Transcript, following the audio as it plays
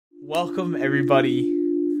Welcome everybody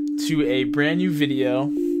to a brand new video.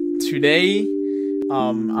 Today,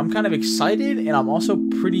 I'm kind of excited and I'm also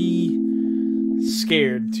pretty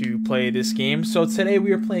scared to play this game. So today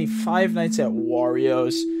we are playing Five Nights at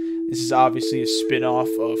Wario's. This is obviously a spin-off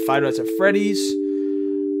of Five Nights at Freddy's.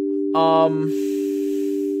 I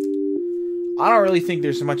don't really think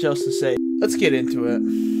there's much else to say. Let's get into it.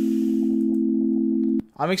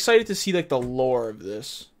 I'm excited to see like the lore of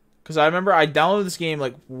this. Because I remember I downloaded this game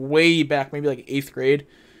like way back, maybe like 8th grade.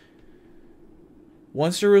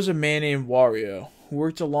 Once there was a man named Wario who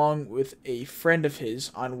worked along with a friend of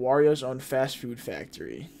his on Wario's own fast food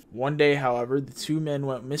factory. One day, however, the two men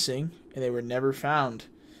went missing and they were never found.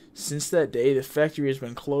 Since that day, the factory has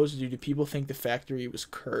been closed due to people think the factory was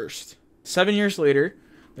cursed. 7 years later,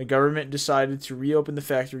 the government decided to reopen the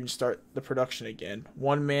factory and start the production again.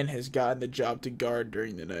 One man has gotten the job to guard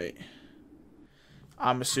during the night.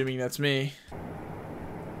 I'm assuming that's me.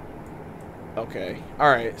 Okay.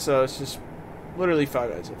 Alright, so it's just literally Five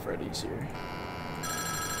Nights at Freddy's here.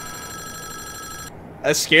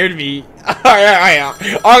 That scared me. Alright,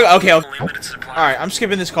 okay. Alright, I'm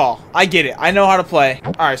skipping this call. I get it. I know how to play.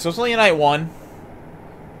 Alright, so it's only night 1.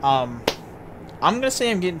 I'm gonna say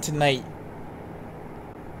I'm getting to night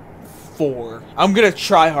 4. I'm gonna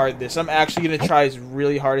try hard this. I'm actually gonna try as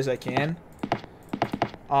really hard as I can.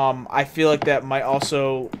 I feel like that might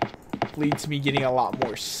also lead to me getting a lot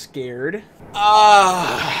more scared.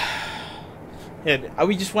 Yeah,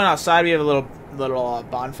 we just went outside. We have a little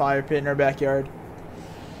bonfire pit in our backyard,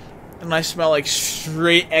 and I smell like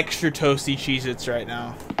straight extra toasty Cheez-Its right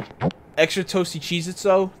now. Extra toasty Cheez-Its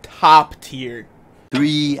though, top tier.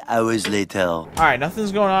 3 hours later. All right,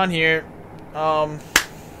 nothing's going on here. What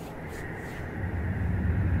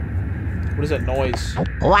is that noise?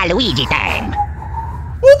 Waluigi time.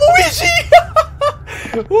 Luigi!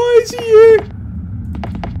 Why is he here?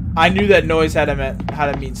 I knew that noise had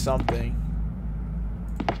to mean something.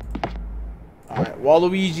 Alright,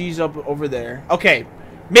 Waluigi's up over there. Okay,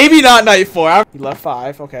 maybe not night 4. He left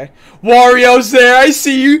 5, okay. Wario's there, I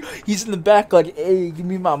see you! He's in the back like, hey, give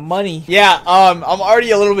me my money. Yeah, I'm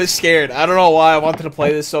already a little bit scared. I don't know why I wanted to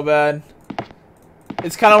play this so bad.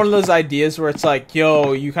 It's kind of one of those ideas where it's like,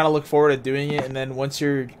 yo, you kind of look forward to doing it, and then once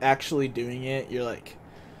you're actually doing it, you're like,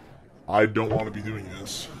 I don't want to be doing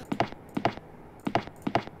this.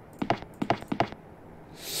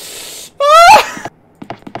 ah!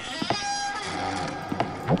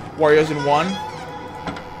 Wario's in 1.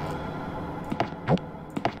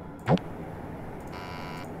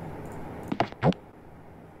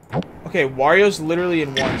 Okay, Wario's literally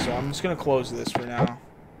in 1, so I'm just gonna close this for now.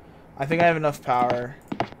 I think I have enough power.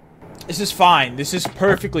 This is fine. This is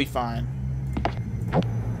perfectly fine.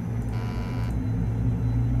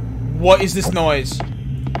 What is this noise?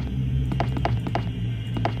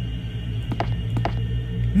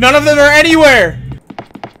 None of them are anywhere!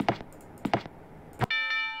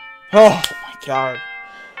 Oh my god.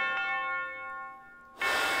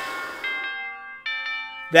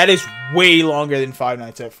 That is way longer than Five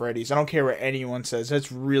Nights at Freddy's. I don't care what anyone says.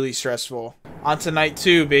 That's really stressful. On to night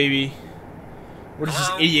 2, baby. What is this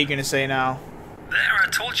idiot gonna say now? There, I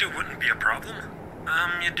told you it wouldn't be a problem.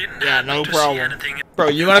 You didn't yeah, no problem. Anything. Bro,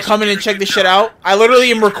 you wanna come in and check this shit out? I literally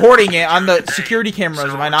am recording it on the security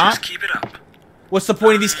cameras, am I not? Just keep it up. What's the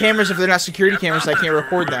point of these cameras if they're not security cameras so I can't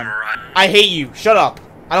record them? I hate you. Shut up.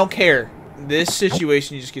 I don't care. This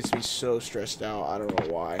situation just gets me so stressed out. I don't know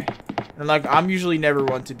why. And like, I'm usually never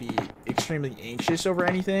one to be extremely anxious over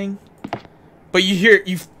anything. But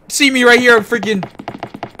you see me right here, I'm freaking...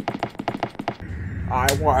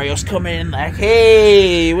 Alright, Wario's coming in like,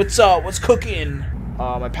 hey, what's up? What's cooking?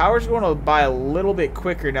 My power's going by a little bit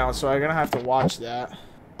quicker now, so I'm gonna have to watch that.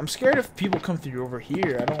 I'm scared if people come through over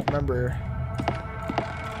here. I don't remember.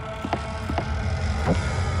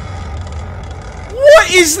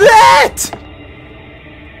 What is that?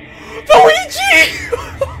 Luigi!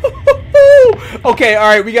 Okay,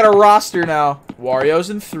 alright, we got a roster now. Wario's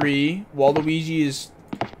in 3. Waluigi is...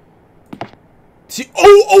 See,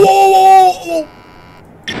 oh!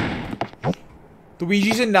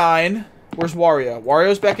 Luigi's in 9. Where's Wario?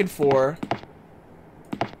 Wario's back in 4.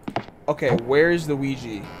 Okay, where's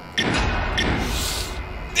Luigi?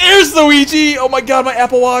 There's Luigi! Oh my god, my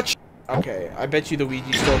Apple Watch! Okay, I bet you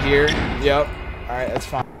Luigi's still here. Yep. Alright, that's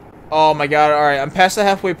fine. Oh my god, alright. I'm past the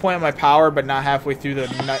halfway point of my power, but not halfway through the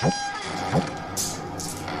night.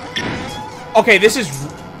 Okay, this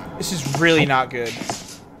is really not good.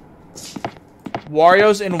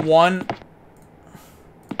 Wario's in 1.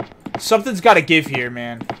 Something's gotta give here,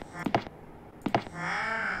 man.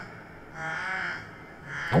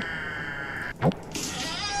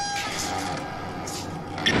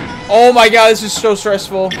 Oh my god, this is so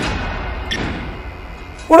stressful.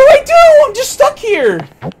 What do I do? I'm just stuck here.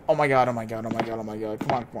 Oh my god, oh my god, oh my god, oh my god.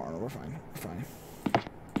 Come on, come on. We're fine. We're fine.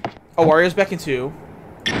 Oh, Wario's back in 2.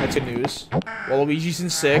 That's good news. Waluigi's in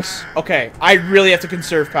 6. Okay, I really have to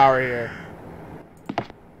conserve power here.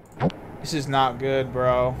 This is not good,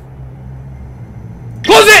 bro.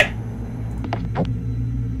 Close it!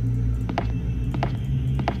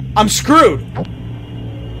 I'm screwed.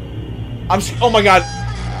 Oh my god.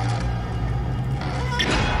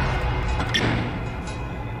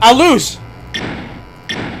 I lose.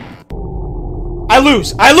 I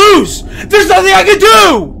lose. I lose. There's nothing I can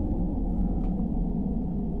do.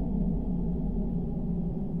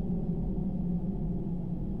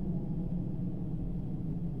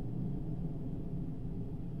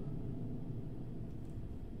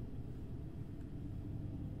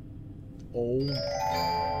 Oh.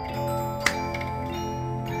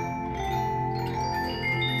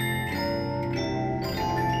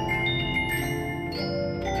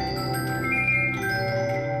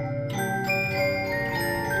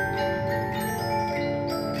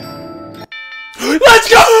 Let's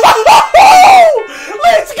go!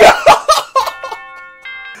 Let's go!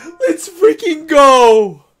 Let's freaking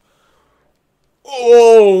go!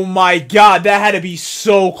 Oh my god, that had to be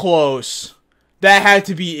so close. That had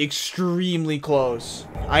to be extremely close.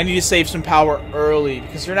 I need to save some power early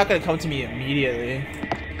because they're not going to come to me immediately.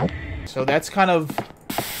 So that's kind of...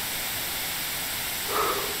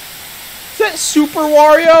 Is that Super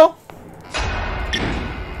Wario?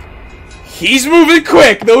 He's moving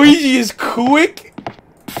quick! Luigi is quick!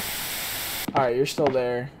 Alright, you're still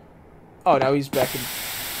there. Oh, now he's back in...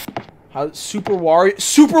 How... Super Wario...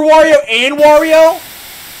 Super Wario and Wario?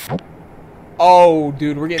 Oh,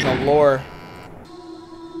 dude, we're getting the lore.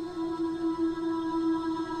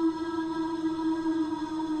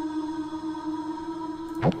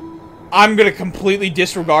 I'm gonna completely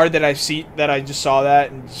disregard that I just saw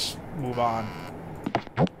that and just move on.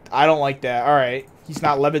 I don't like that. Alright. He's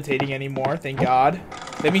not levitating anymore, thank God.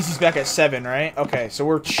 That means he's back at 7, right? Okay, so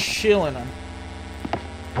we're chilling him.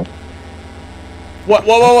 What?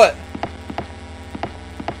 What?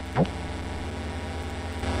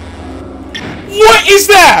 What is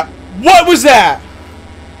that? What was that?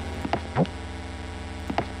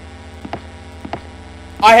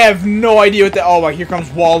 I have no idea what that... Oh, my, here comes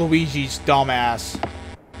Waluigi's dumbass.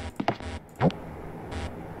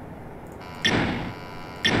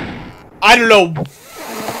 I don't know.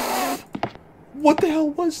 What the hell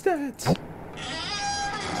was that?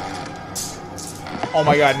 Oh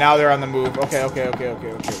my god, now they're on the move. Okay.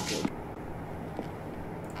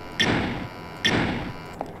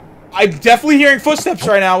 I'm definitely hearing footsteps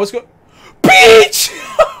right now. What's going... Peach!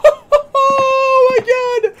 Oh my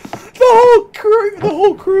god! The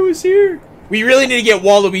whole crew is here. We really need to get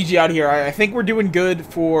Waluigi out here. I think we're doing good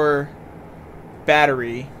for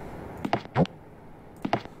battery.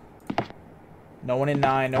 No one in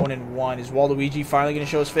 9, no one in 1. Is Waluigi finally going to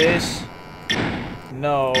show his face?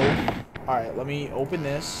 No. Alright, let me open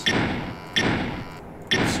this.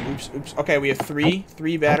 Oops. Okay, we have 3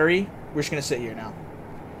 battery. We're just going to sit here now.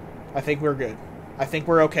 I think we're good. I think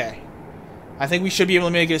we're okay. I think we should be able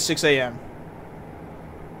to make it at 6 a.m.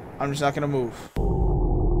 I'm just not going to move.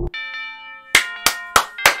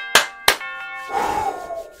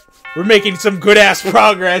 We're making some good-ass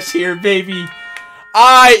progress here, baby.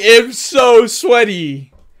 I am so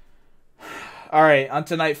sweaty. Alright, on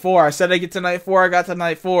to night 4. I said I'd get to night 4. I got to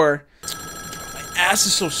night 4. My ass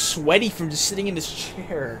is so sweaty from just sitting in this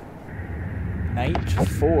chair. Night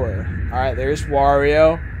 4. Alright, there's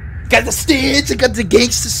Wario. Got the stance. I got the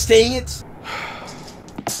gangster stance.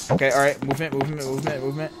 Okay, alright. Movement.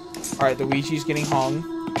 Alright, the Luigi's getting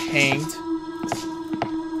hanged.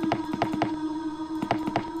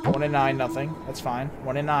 1 in 9, nothing. That's fine.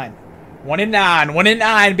 1 in 9. 1 in 9. 1 in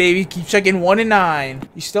 9, baby. Keep checking 1 in 9.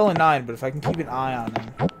 He's still in 9, but if I can keep an eye on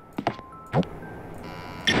him.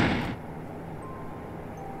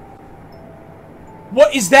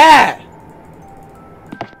 What is that?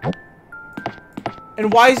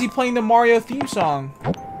 And why is he playing the Mario theme song?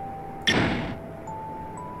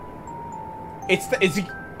 Is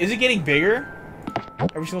it getting bigger?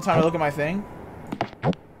 Every single time I look at my thing?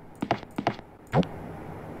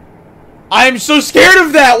 I'm so scared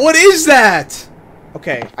of that! What is that?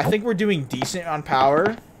 Okay, I think we're doing decent on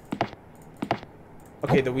power.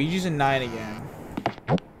 Okay, the Luigi's in 9 again.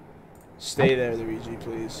 Stay there, Luigi,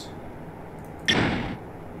 please.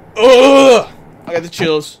 Ugh! I got the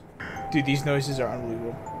chills. Dude, these noises are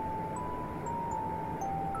unbelievable.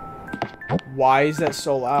 Why is that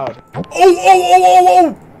so loud?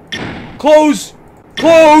 Oh! Close!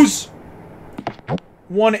 Close!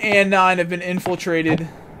 1 and 9 have been infiltrated.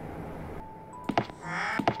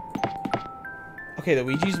 Okay, the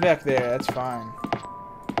Ouija's back there. That's fine.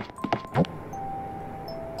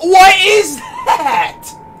 What is that?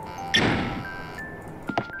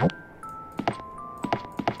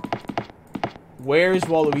 Where's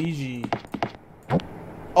Waluigi?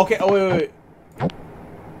 Okay, oh wait.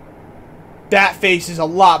 That face is a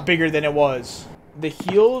lot bigger than it was. The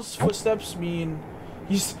heels footsteps mean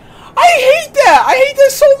he's... I hate that! I hate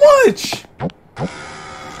that so much!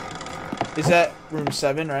 Is that room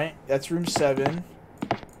 7, right? That's room 7.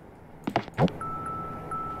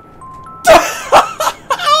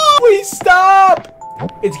 Please stop!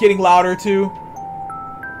 It's getting louder too.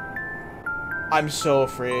 I'm so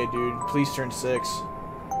afraid, dude. Please turn 6.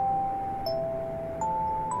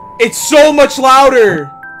 It's so much louder!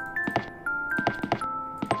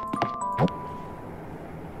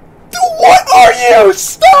 What are you?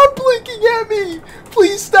 Stop blinking at me!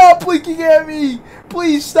 Please stop blinking at me!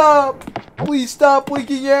 Please stop! Please stop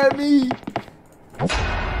blinking at me!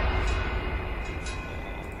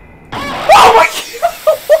 Oh my god!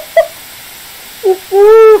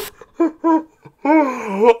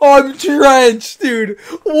 I'm drenched, dude.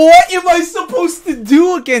 What am I supposed to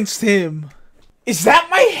do against him? Is that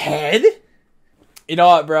my head? You know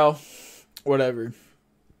what, bro? Whatever.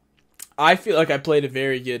 I feel like I played a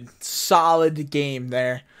very good, solid game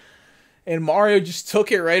there. And Mario just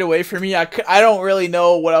took it right away from me. I don't really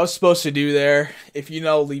know what I was supposed to do there. If you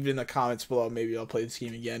know, leave it in the comments below. Maybe I'll play this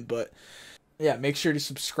game again. But, yeah, make sure to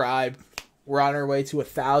subscribe. We're on our way to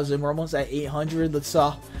 1,000. We're almost at 800. Let's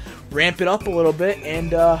ramp it up a little bit.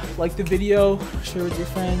 And like the video. Share with your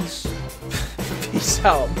friends. Peace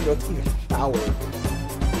out. Go take a shower.